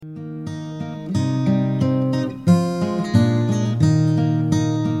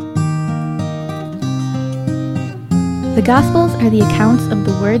The Gospels are the accounts of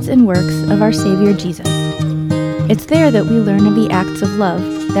the words and works of our Savior Jesus. It's there that we learn of the acts of love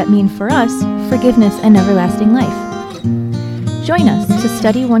that mean for us forgiveness and everlasting life. Join us to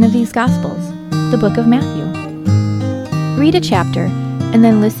study one of these Gospels, the book of Matthew. Read a chapter and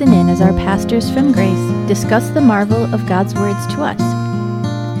then listen in as our pastors from Grace discuss the marvel of God's words to us.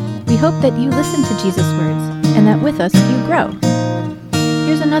 We hope that you listen to Jesus' words and that with us you grow.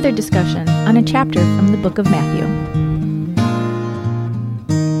 Here's another discussion on a chapter from the book of Matthew.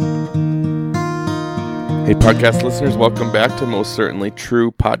 Hey, podcast listeners, welcome back to Most Certainly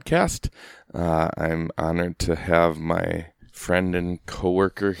True podcast. I'm honored to have my friend and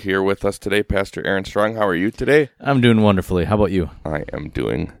coworker here with us today, Pastor Aaron Strong. How are you today? I'm doing wonderfully. How about you? I am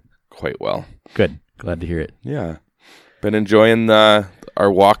doing quite well. Good. Glad to hear it. Yeah. Been enjoying our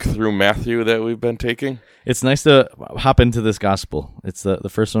walk through Matthew that we've been taking. It's nice to hop into this gospel. It's the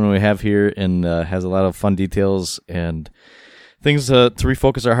first one we have here and has a lot of fun details and things to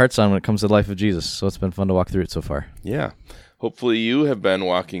refocus our hearts on when it comes to the life of Jesus. So it's been fun to walk through it so far. Yeah. Hopefully you have been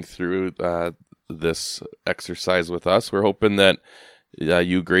walking through this exercise with us. We're hoping that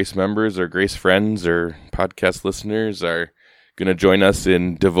you Grace members or Grace friends or podcast listeners are going to join us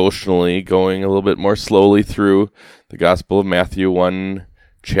in devotionally going a little bit more slowly through the Gospel of Matthew, one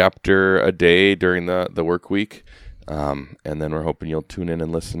chapter a day during the work week. And then we're hoping you'll tune in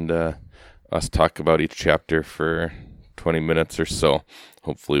and listen to us talk about each chapter for 20 minutes or so.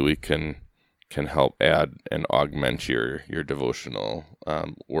 Hopefully we can help add and augment your devotional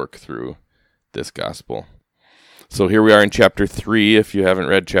work through this gospel. So here we are in chapter 3. If you haven't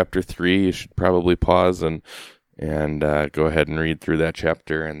read chapter 3, you should probably pause and go ahead and read through that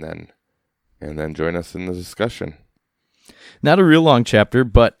chapter and then join us in the discussion. Not a real long chapter,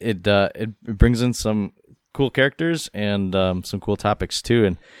 but it brings in some cool characters and some cool topics too.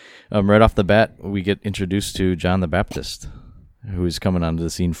 And right off the bat, we get introduced to John the Baptist, who is coming onto the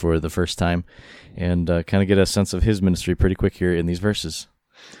scene for the first time, and kind of get a sense of his ministry pretty quick here in these verses.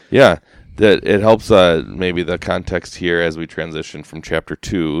 Yeah, that it helps maybe the context here as we transition from chapter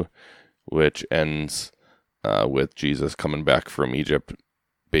 2, which ends with Jesus coming back from Egypt,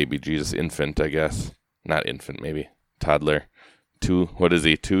 baby Jesus, infant, I guess. Not infant, maybe. Toddler. 2, what is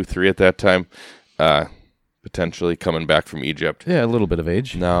he, 2, 3 at that time? Potentially coming back from Egypt. Yeah, a little bit of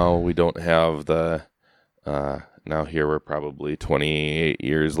age. Now we don't have the, now here we're probably 28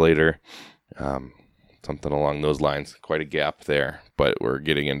 years later, something along those lines. Quite a gap there, but we're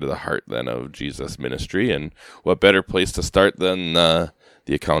getting into the heart then of Jesus' ministry, and what better place to start than the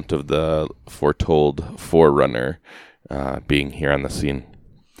account of the foretold forerunner being here on the scene.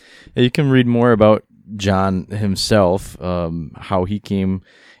 Yeah, you can read more about John himself, how he came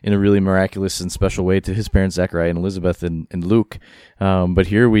in a really miraculous and special way to his parents, Zechariah and Elizabeth and Luke. But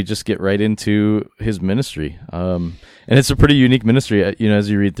here we just get right into his ministry. And it's a pretty unique ministry. As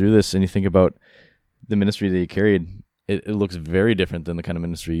you read through this and you think about the ministry that he carried, it looks very different than the kind of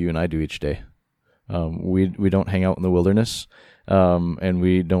ministry you and I do each day. We don't hang out in the wilderness. And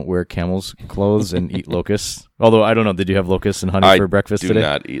we don't wear camels' clothes and eat locusts. Although, I don't know, did you have locusts and honey for breakfast today?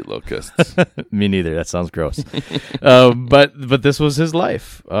 I do not eat locusts. Me neither. That sounds gross. But this was his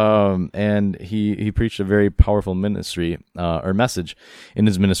life. And he preached a very powerful ministry, or message in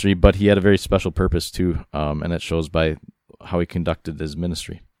his ministry, but he had a very special purpose too. And that shows by how he conducted his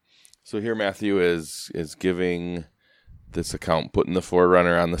ministry. So here Matthew is giving this account, putting the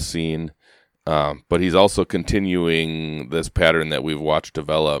forerunner on the scene. But he's also continuing this pattern that we've watched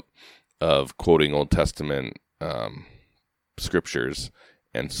develop of quoting Old Testament scriptures.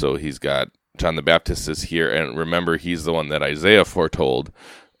 And so he's got John the Baptist is here. And remember, he's the one that Isaiah foretold,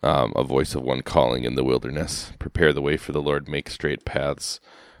 a voice of one calling in the wilderness. Prepare the way for the Lord, make straight paths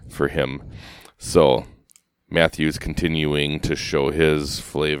for him. So Matthew's continuing to show his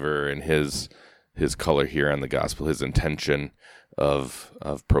flavor and his color here on the gospel, his intention of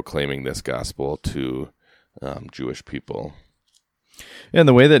proclaiming this gospel to Jewish people. And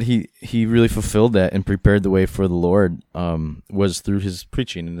the way that he really fulfilled that and prepared the way for the Lord was through his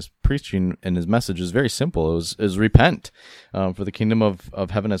preaching. And his preaching and his message was very simple. It was repent, for the kingdom of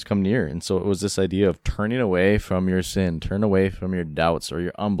heaven has come near. And so it was this idea of turning away from your sin, turn away from your doubts or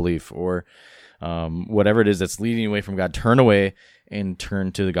your unbelief or whatever it is that's leading you away from God. Turn away and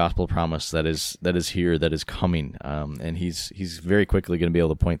turn to the gospel promise that is here, that is coming. And he's very quickly going to be able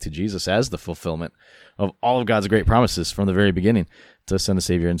to point to Jesus as the fulfillment of all of God's great promises from the very beginning to send a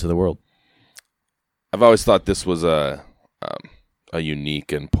Savior into the world. I've always thought this was a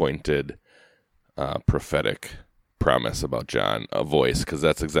unique and pointed prophetic promise about John, a voice, because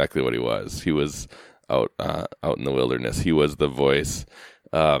that's exactly what he was. He was out in the wilderness. He was the voice.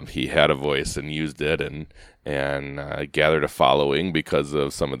 He had a voice and used it, and gathered a following because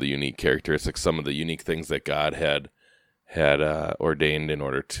of some of the unique characteristics, some of the unique things that God had ordained in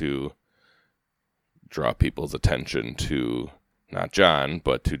order to draw people's attention to not John,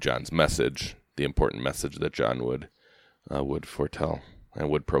 but to John's message, the important message that John would foretell and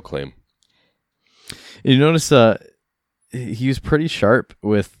would proclaim. You notice he was pretty sharp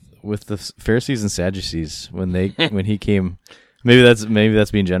with the Pharisees and Sadducees when he came. Maybe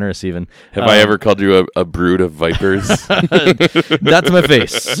that's being generous even. Have I ever called you a brood of vipers? Not to my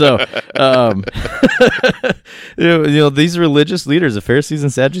face. So, these religious leaders, the Pharisees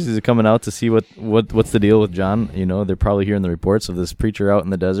and Sadducees, are coming out to see what's the deal with John. They're probably hearing the reports of this preacher out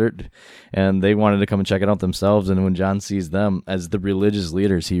in the desert, and they wanted to come and check it out themselves. And when John sees them as the religious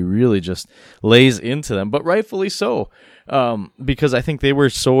leaders, he really just lays into them, but rightfully so. Because I think they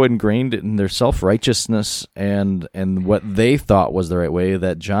were so ingrained in their self-righteousness and what they thought was the right way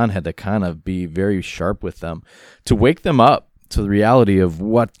that John had to kind of be very sharp with them to wake them up to the reality of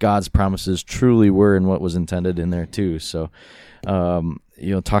what God's promises truly were and what was intended in there too. So,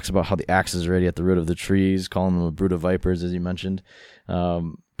 talks about how the axe is already at the root of the trees, calling them a brood of vipers, as you mentioned.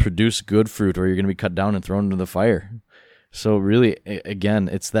 Produce good fruit or you're going to be cut down and thrown into the fire. So really, again,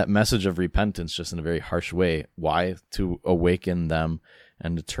 it's that message of repentance just in a very harsh way. Why? To awaken them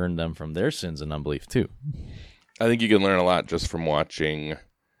and to turn them from their sins and unbelief too. I think you can learn a lot just from watching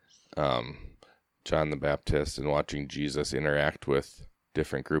John the Baptist and watching Jesus interact with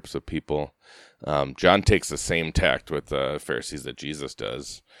different groups of people. John takes the same tact with the Pharisees that Jesus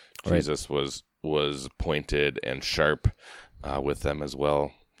does. Right. Jesus was pointed and sharp with them as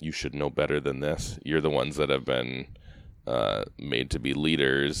well. You should know better than this. You're the ones that have been made to be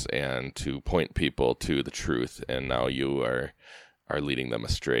leaders and to point people to the truth, and now you are leading them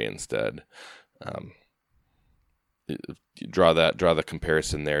astray instead. Draw the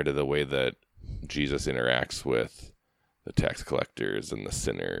comparison there to the way that Jesus interacts with the tax collectors and the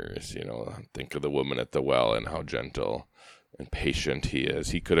sinners. Think of the woman at the well and how gentle and patient he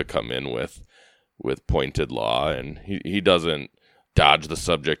is. He could have come in with pointed law, and he doesn't dodge the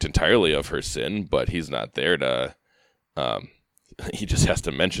subject entirely of her sin, but he's not there to he just has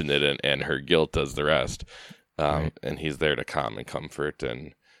to mention it, and her guilt does the rest. Right. And he's there to calm and comfort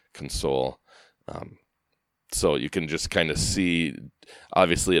and console. So you can just kind of see,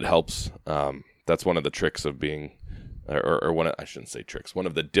 obviously it helps. That's one of the tricks of being, I shouldn't say tricks. One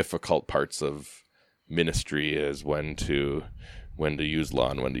of the difficult parts of ministry is when to use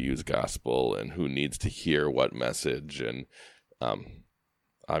law and when to use gospel, and who needs to hear what message. And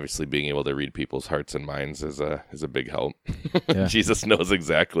obviously being able to read people's hearts and minds is a big help. Yeah. Jesus knows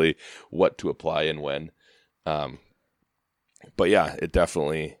exactly what to apply and when. But yeah, it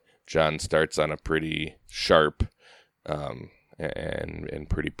definitely, John starts on a pretty sharp and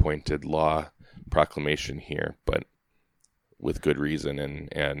pretty pointed law proclamation here, but with good reason,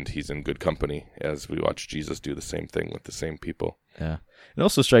 and he's in good company as we watch Jesus do the same thing with the same people. Yeah. It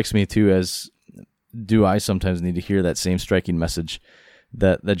also strikes me too, as do I sometimes need to hear that same striking message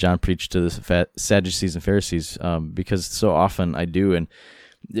that John preached to the Sadducees and Pharisees, because so often I do, and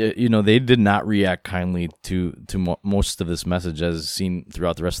they did not react kindly to most of this message, as seen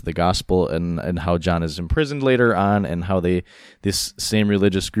throughout the rest of the gospel, and how John is imprisoned later on, and how this same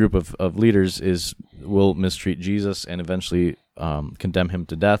religious group of leaders will mistreat Jesus and eventually condemn him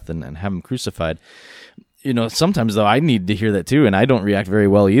to death and have him crucified. Sometimes though I need to hear that too, and I don't react very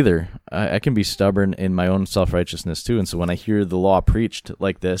well either. I can be stubborn in my own self-righteousness too, and so when I hear the law preached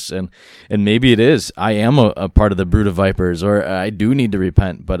like this, and maybe it is, I am a part of the brood of vipers, or I do need to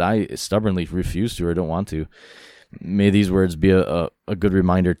repent, but I stubbornly refuse to or don't want to. May these words be a good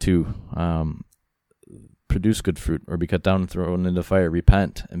reminder to produce good fruit, or be cut down and thrown into fire.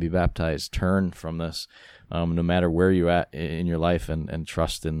 Repent and be baptized. Turn from this, no matter where you're at in your life, and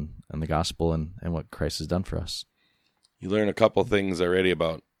trust in the gospel and what Christ has done for us. You learn a couple things already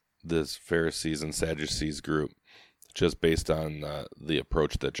about this Pharisees and Sadducees group, just based on the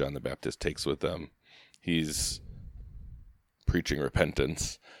approach that John the Baptist takes with them. He's preaching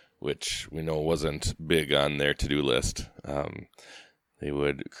repentance, which we know wasn't big on their to-do list. They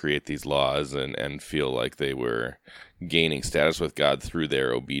would create these laws and feel like they were gaining status with God through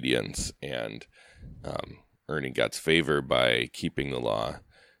their obedience and earning God's favor by keeping the law.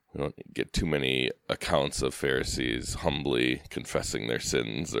 We don't get too many accounts of Pharisees humbly confessing their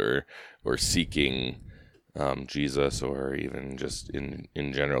sins or seeking Jesus, or even just in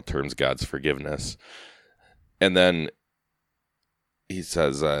general terms God's forgiveness. And then he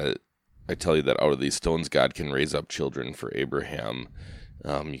says, I tell you that out of these stones God can raise up children for Abraham.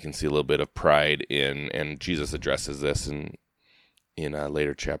 You can see a little bit of pride and Jesus addresses this in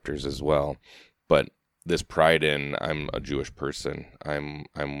later chapters as well. But this pride in I'm a Jewish person. I'm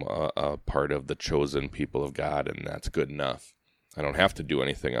a part of the chosen people of God, and that's good enough. I don't have to do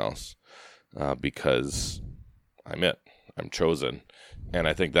anything else because I'm it. I'm chosen. And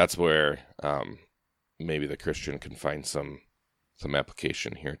I think that's where maybe the Christian can find some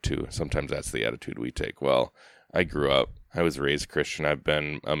application here too. Sometimes that's the attitude we take. Well, I grew up. I was raised Christian. I've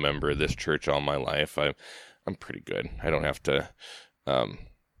been a member of this church all my life. I'm pretty good. I don't have to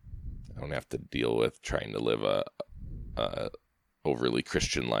deal with trying to live a overly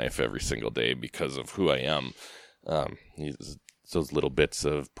Christian life every single day because of who I am. Those little bits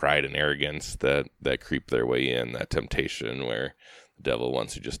of pride and arrogance that creep their way in, that temptation where the devil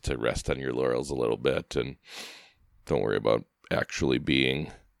wants you just to rest on your laurels a little bit and don't worry about actually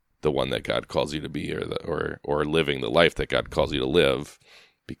being the one that God calls you to be, or living the life that God calls you to live,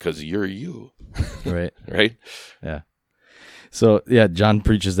 because you're you. Right. Right? Yeah. So, yeah, John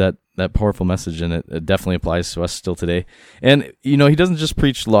preaches that powerful message, and it definitely applies to us still today. And, he doesn't just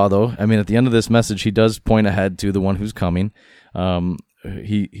preach law, though. I mean, at the end of this message, he does point ahead to the one who's coming.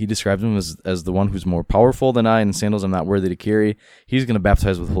 He describes him as the one who's more powerful than I, and sandals I'm not worthy to carry. He's going to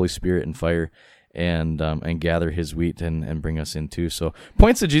baptize with Holy Spirit and fire, and gather his wheat and bring us in too. So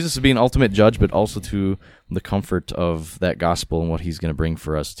points to Jesus as being ultimate judge, but also to the comfort of that gospel and what he's going to bring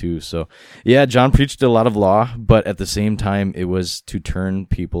for us too. So yeah, John preached a lot of law, but at the same time, it was to turn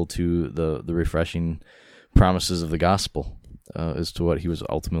people to the refreshing promises of the gospel as to what he was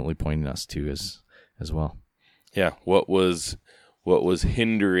ultimately pointing us to as well. Yeah, what was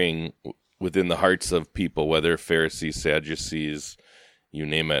hindering within the hearts of people, whether Pharisees, Sadducees, you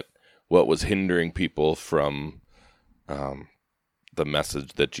name it, what was hindering people from the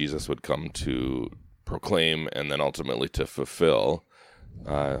message that Jesus would come to proclaim and then ultimately to fulfill?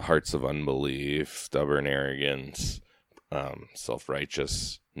 Hearts of unbelief, stubborn arrogance,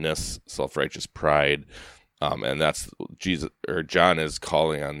 self-righteousness, self-righteous pride. And that's John is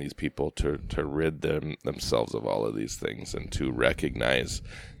calling on these people to rid themselves of all of these things and to recognize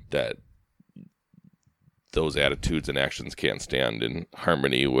that those attitudes and actions can't stand in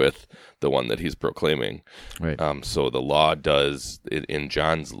harmony with the one that he's proclaiming. Right. So the law does, in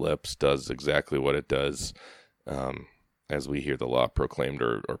John's lips, does exactly what it does as we hear the law proclaimed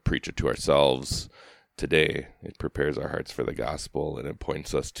or preach it to ourselves today. It prepares our hearts for the gospel, and it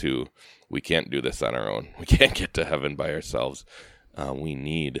points us to, we can't do this on our own. We can't get to heaven by ourselves. We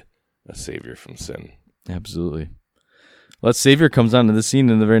need a Savior from sin. Absolutely. Well, that Savior comes onto the scene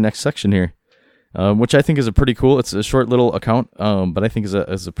in the very next section here. Which I think is a pretty cool. It's a short little account, but I think is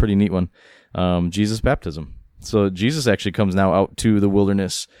a pretty neat one. Jesus' baptism. So Jesus actually comes now out to the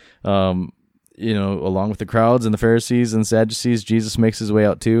wilderness, along with the crowds and the Pharisees and Sadducees. Jesus makes his way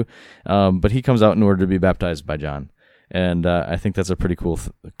out too, but he comes out in order to be baptized by John, and I think that's a pretty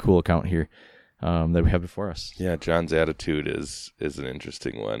cool account here that we have before us. Yeah, John's attitude is an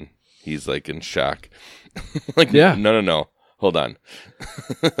interesting one. He's like in shock. Yeah. No. Hold on.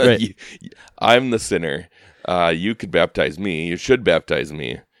 Right. I'm the sinner. You could baptize me. You should baptize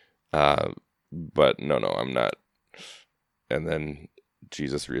me. But no, I'm not. And then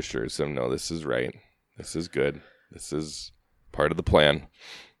Jesus reassures him, no, this is right. This is good. This is part of the plan.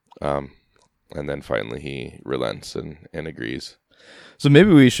 And then finally he relents and agrees. So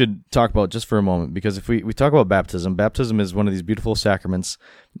maybe we should talk about just for a moment, because if we talk about baptism is one of these beautiful sacraments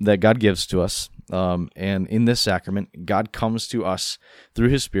that God gives to us. And in this sacrament, God comes to us through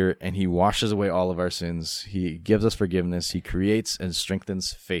his Spirit, and he washes away all of our sins. He gives us forgiveness. He creates and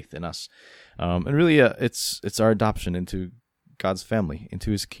strengthens faith in us. And really, it's our adoption into God's family, into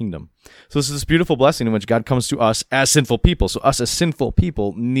his kingdom. So this is this beautiful blessing in which God comes to us as sinful people. So us as sinful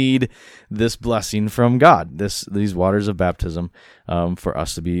people need this blessing from God, these waters of baptism, for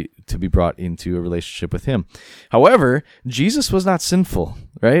us to be brought into a relationship with him. However, Jesus was not sinful,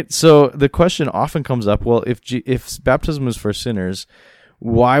 right? So the question often comes up, well, if baptism was for sinners,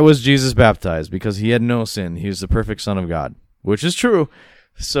 why was Jesus baptized? Because he had no sin. He was the perfect Son of God, which is true.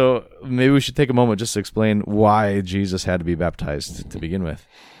 So maybe we should take a moment just to explain why Jesus had to be baptized to begin with.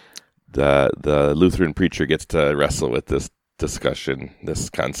 The Lutheran preacher gets to wrestle with this discussion, this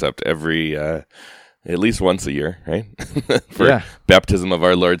concept every at least once a year, right? For Baptism of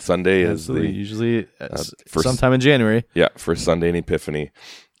Our Lord Sunday is usually sometime in January. Yeah, first Sunday in Epiphany.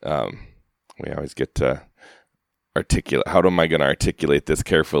 We always get to articulate. How am I going to articulate this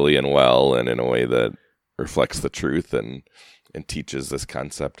carefully and well, and in a way that reflects the truth and teaches this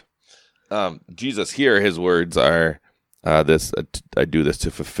concept? Jesus here, his words are this: I do this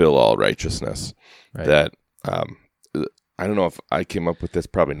to fulfill all righteousness. Right. That I don't know if I came up with this,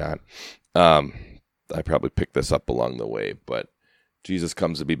 probably not. I probably picked this up along the way, but Jesus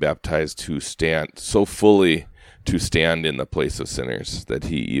comes to be baptized to stand so fully, to stand in the place of sinners, that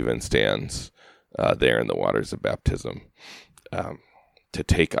he even stands there in the waters of baptism, to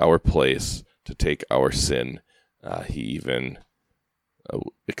take our place, to take our sin. He even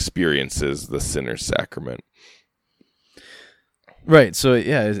experiences the sinner's sacrament. Right. So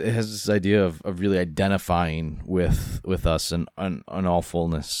yeah, it has this idea of really identifying with us and on all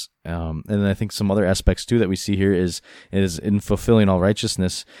fullness. And then I think some other aspects too that we see here is in fulfilling all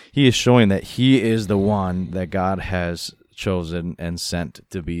righteousness, he is showing that he is the one that God has chosen and sent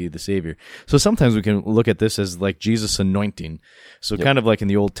to be the Savior. So sometimes we can look at this as like Jesus' anointing. So kind of like in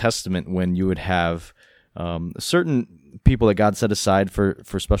the Old Testament when you would have certain people that God set aside for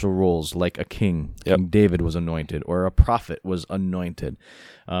special roles, like a king. King David was anointed, or a prophet was anointed.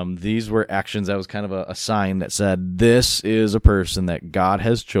 These were actions that was kind of a sign that said, this is a person that God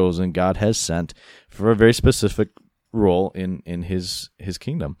has chosen, God has sent for a very specific role in his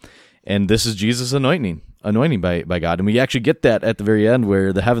kingdom. And this is Jesus' anointing by God. And we actually get that at the very end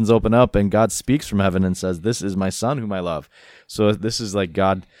where the heavens open up and God speaks from heaven and says, this is my son whom I love. So this is like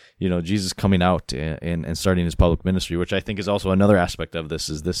God, Jesus coming out and starting his public ministry, which I think is also another aspect of this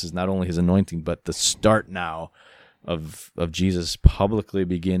is not only his anointing, but the start now of Jesus publicly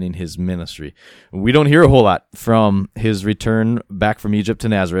beginning his ministry. We don't hear a whole lot from his return back from Egypt to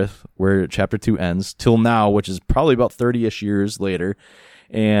Nazareth, where chapter 2 ends, till now, which is probably about 30-ish years later.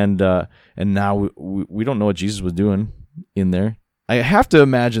 And now we don't know what Jesus was doing in there. I have to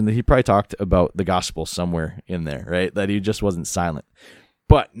imagine that he probably talked about the gospel somewhere in there, right? That he just wasn't silent.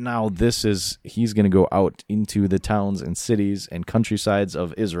 But now he's going to go out into the towns and cities and countrysides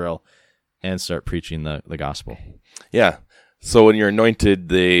of Israel and start preaching the gospel. Yeah. So when you're anointed,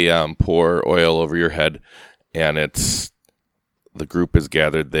 they pour oil over your head, and the group is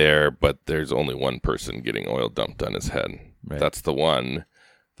gathered there, but there's only one person getting oil dumped on his head. Right. That's the one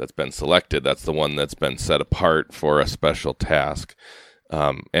that's been selected. That's the one that's been set apart for a special task.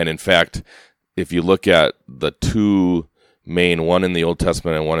 And in fact, if you look at the two main, one in the Old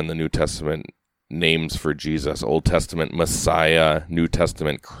Testament and one in the New Testament, names for Jesus, Old Testament Messiah, New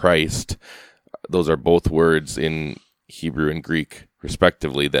Testament Christ, those are both words in Hebrew and Greek,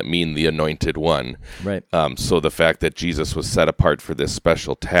 respectively, that mean the anointed one. Right. So the fact that Jesus was set apart for this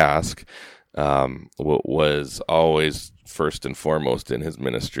special task was always first and foremost in his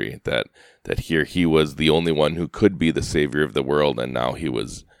ministry, that here he was the only one who could be the Savior of the world, and now he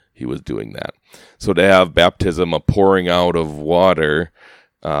was doing that. So to have baptism, a pouring out of water,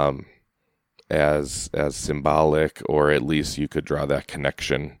 as symbolic, or at least you could draw that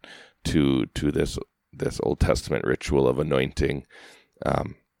connection to this Old Testament ritual of anointing.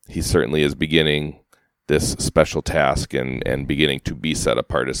 He certainly is beginning this special task and beginning to be set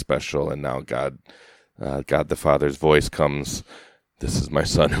apart as special. And now God the Father's voice comes, this is my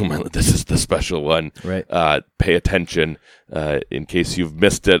son, this is the special one. Right. Pay attention. In case you've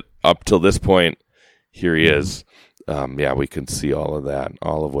missed it up till this point, here he is. We can see all of that,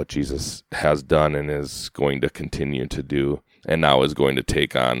 all of what Jesus has done and is going to continue to do, and now is going to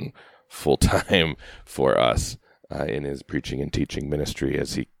take on full time for us in his preaching and teaching ministry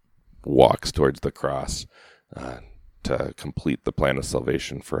as he walks towards the cross to complete the plan of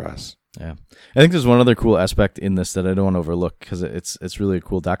salvation for us. Yeah, I think there's one other cool aspect in this that I don't want to overlook, because it's really a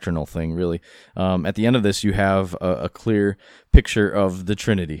cool doctrinal thing, really. At the end of this, you have a clear picture of the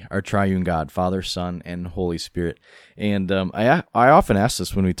Trinity, our triune God, Father, Son, and Holy Spirit. And I often ask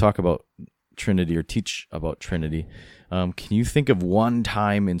this when we talk about Trinity or teach about Trinity. Can you think of one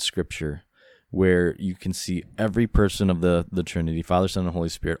time in Scripture where you can see every person of the Trinity, Father, Son, and Holy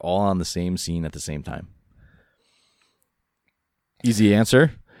Spirit, all on the same scene at the same time? Easy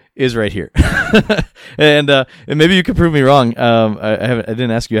answer is right here. and maybe you could prove me wrong. I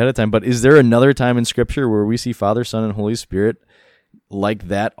didn't ask you ahead of time, but is there another time in Scripture where we see Father, Son, and Holy Spirit like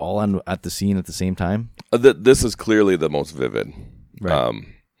that, all at the scene at the same time? This is clearly the most vivid, right.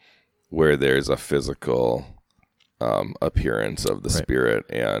 Where there's a physical appearance of the right. Spirit,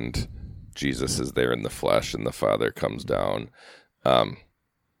 and Jesus is there in the flesh, and the Father comes down. And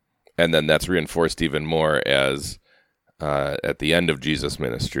then that's reinforced even more as at the end of Jesus'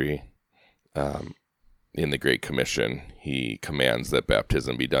 ministry, in the Great Commission, he commands that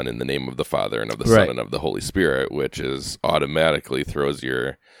baptism be done in the name of the Father and of the right. Son and of the Holy Spirit, which is automatically throws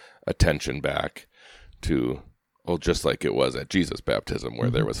your attention back to, just like it was at Jesus' baptism, where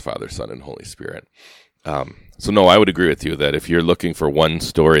there was Father, Son, and Holy Spirit. So no, I would agree with you that if you're looking for one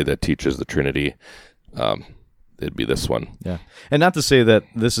story that teaches the Trinity, it'd be this one. Yeah. And not to say that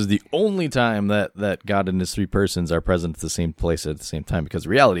this is the only time that God and his three persons are present at the same place at the same time, because the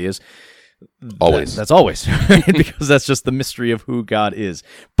reality is Always. That's always, right? Because that's just the mystery of who God is.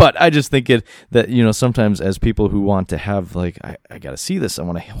 But I just think that sometimes as people who want to have like, I got to see this, I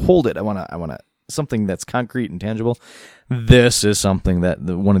want to hold it, I want to something that's concrete and tangible. This is something that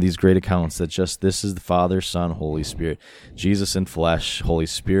one of these great accounts that just this is the Father, Son, Holy Spirit, Jesus in flesh, Holy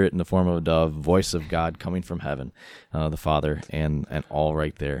Spirit in the form of a dove, voice of God coming from heaven, the Father, and all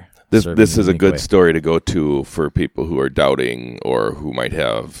right there. This is a good story to go to for people who are doubting or who might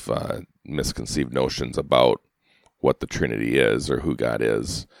have misconceived notions about what the Trinity is or who God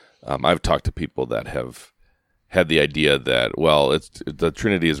is. I've talked to people that have had the idea that, well, the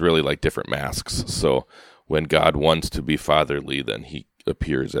Trinity is really like different masks. So when God wants to be fatherly, then he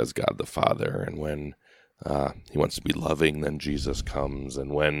appears as God the Father. And when he wants to be loving, then Jesus comes.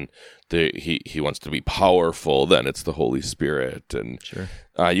 And when he wants to be powerful, then it's the Holy Spirit. And sure.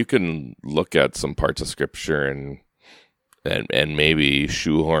 You can look at some parts of Scripture and maybe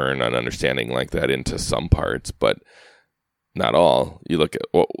shoehorn an understanding like that into some parts, but not all. You look at,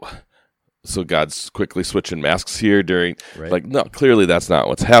 so God's quickly switching masks here during, right. Like, no, clearly that's not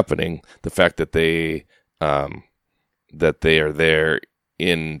what's happening. The fact that they are there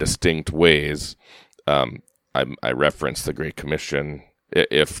in distinct ways. I referenced the Great Commission.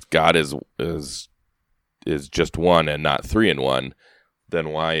 If God is just one and not three in one, then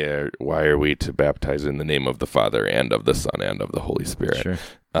why are we to baptize in the name of the Father and of the Son and of the Holy Spirit? Sure.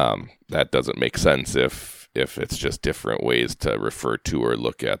 That doesn't make sense if it's just different ways to refer to or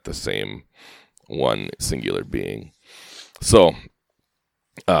look at the same one singular being. So,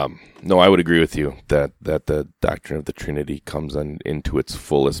 no, I would agree with you that the doctrine of the Trinity comes into its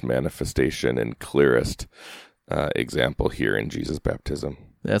fullest manifestation and clearest example here in Jesus' baptism.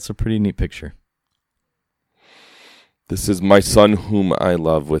 That's a pretty neat picture. This is my Son whom I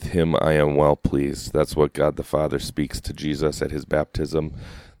love, with him I am well pleased. That's what God the Father speaks to Jesus at his baptism.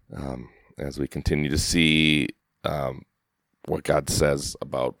 As we continue to see what God says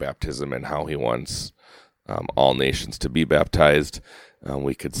about baptism and how he wants all nations to be baptized,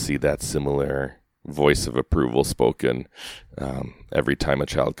 we could see that similar voice of approval spoken every time a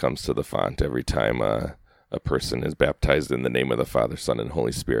child comes to the font, every time a person is baptized in the name of the Father, Son, and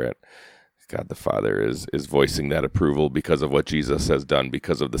Holy Spirit. God the Father is voicing that approval because of what Jesus has done,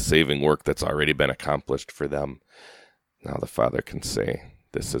 because of the saving work that's already been accomplished for them. Now the Father can say,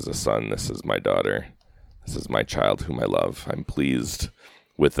 this is a son, this is my daughter, this is my child whom I love. I'm pleased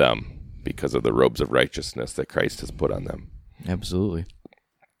with them because of the robes of righteousness that Christ has put on them. Absolutely.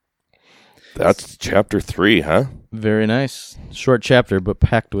 That's chapter 3, huh? Very nice. Short chapter, but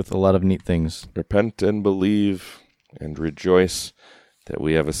packed with a lot of neat things. Repent and believe and rejoice that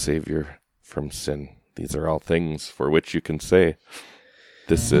we have a Savior from sin. These are all things for which you can say,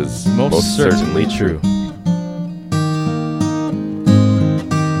 this is most certainly true.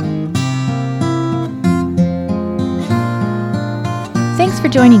 Thanks for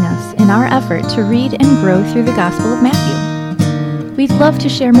joining us in our effort to read and grow through the Gospel of Matthew. We'd love to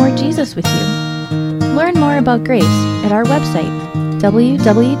share more Jesus with you. Learn more about Grace at our website,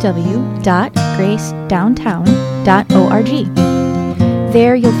 www.gracedowntown.org.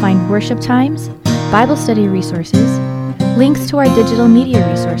 There you'll find worship times, Bible study resources, links to our digital media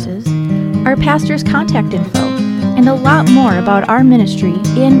resources, our pastor's contact info, and a lot more about our ministry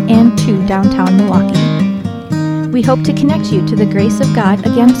in and to downtown Milwaukee. We hope to connect you to the grace of God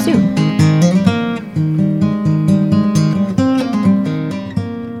again soon.